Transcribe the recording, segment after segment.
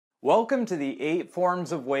Welcome to the 8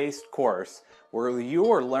 Forms of Waste course, where you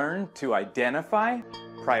will learn to identify,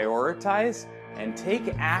 prioritize, and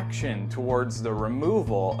take action towards the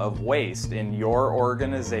removal of waste in your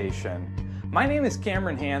organization. My name is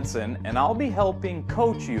Cameron Hansen, and I'll be helping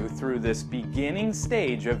coach you through this beginning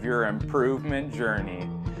stage of your improvement journey.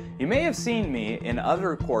 You may have seen me in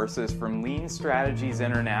other courses from Lean Strategies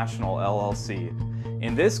International LLC.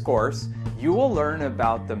 In this course, you will learn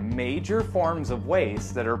about the major forms of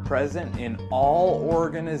waste that are present in all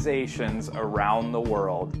organizations around the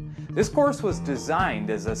world. This course was designed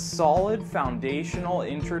as a solid foundational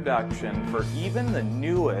introduction for even the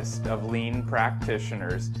newest of Lean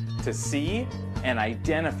practitioners to see and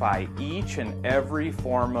identify each and every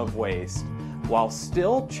form of waste, while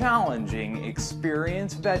still challenging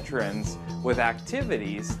experienced veterans with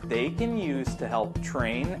activities they can use to help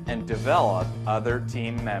train and develop other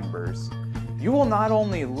team members. You will not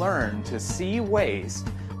only learn to see waste,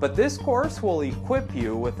 but this course will equip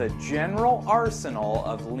you with a general arsenal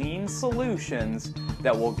of Lean solutions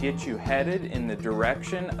that will get you headed in the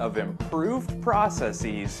direction of improved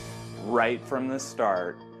processes right from the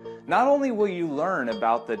start. Not only will you learn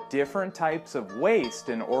about the different types of waste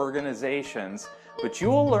in organizations, but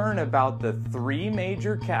you will learn about the 3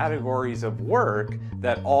 major categories of work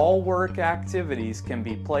that all work activities can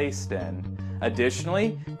be placed in.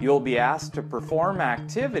 Additionally, you'll be asked to perform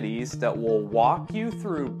activities that will walk you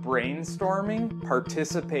through brainstorming,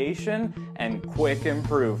 participation, and quick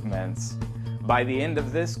improvements. By the end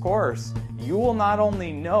of this course, you will not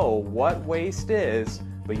only know what waste is,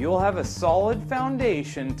 but you'll have a solid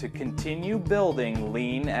foundation to continue building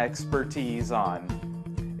Lean expertise on.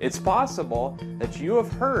 It's possible that you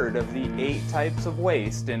have heard of the 8 types of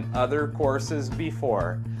waste in other courses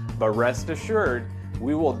before, but rest assured,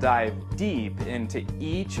 we will dive deep into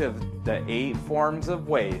each of the 8 forms of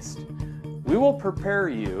waste. We will prepare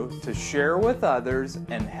you to share with others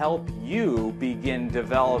and help you begin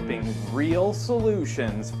developing real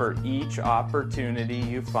solutions for each opportunity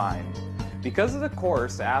you find. Because the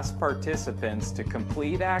course asks participants to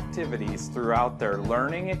complete activities throughout their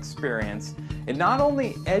learning experience, it not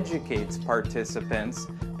only educates participants,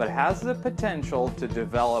 but has the potential to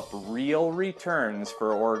develop real returns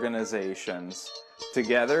for organizations.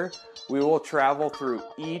 Together, we will travel through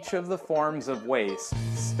each of the forms of waste,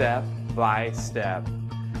 step by step.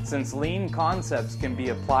 Since Lean concepts can be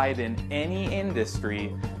applied in any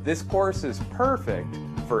industry, this course is perfect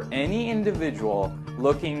for any individual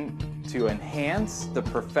looking to enhance the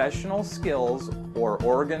professional skills or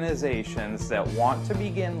organizations that want to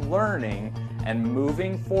begin learning and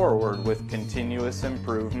moving forward with continuous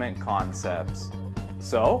improvement concepts.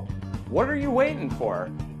 So, what are you waiting for?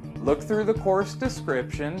 Look through the course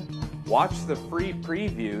description, watch the free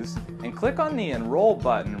previews, and click on the Enroll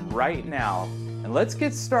button right now. And let's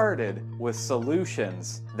get started with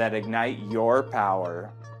solutions that ignite your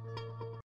power.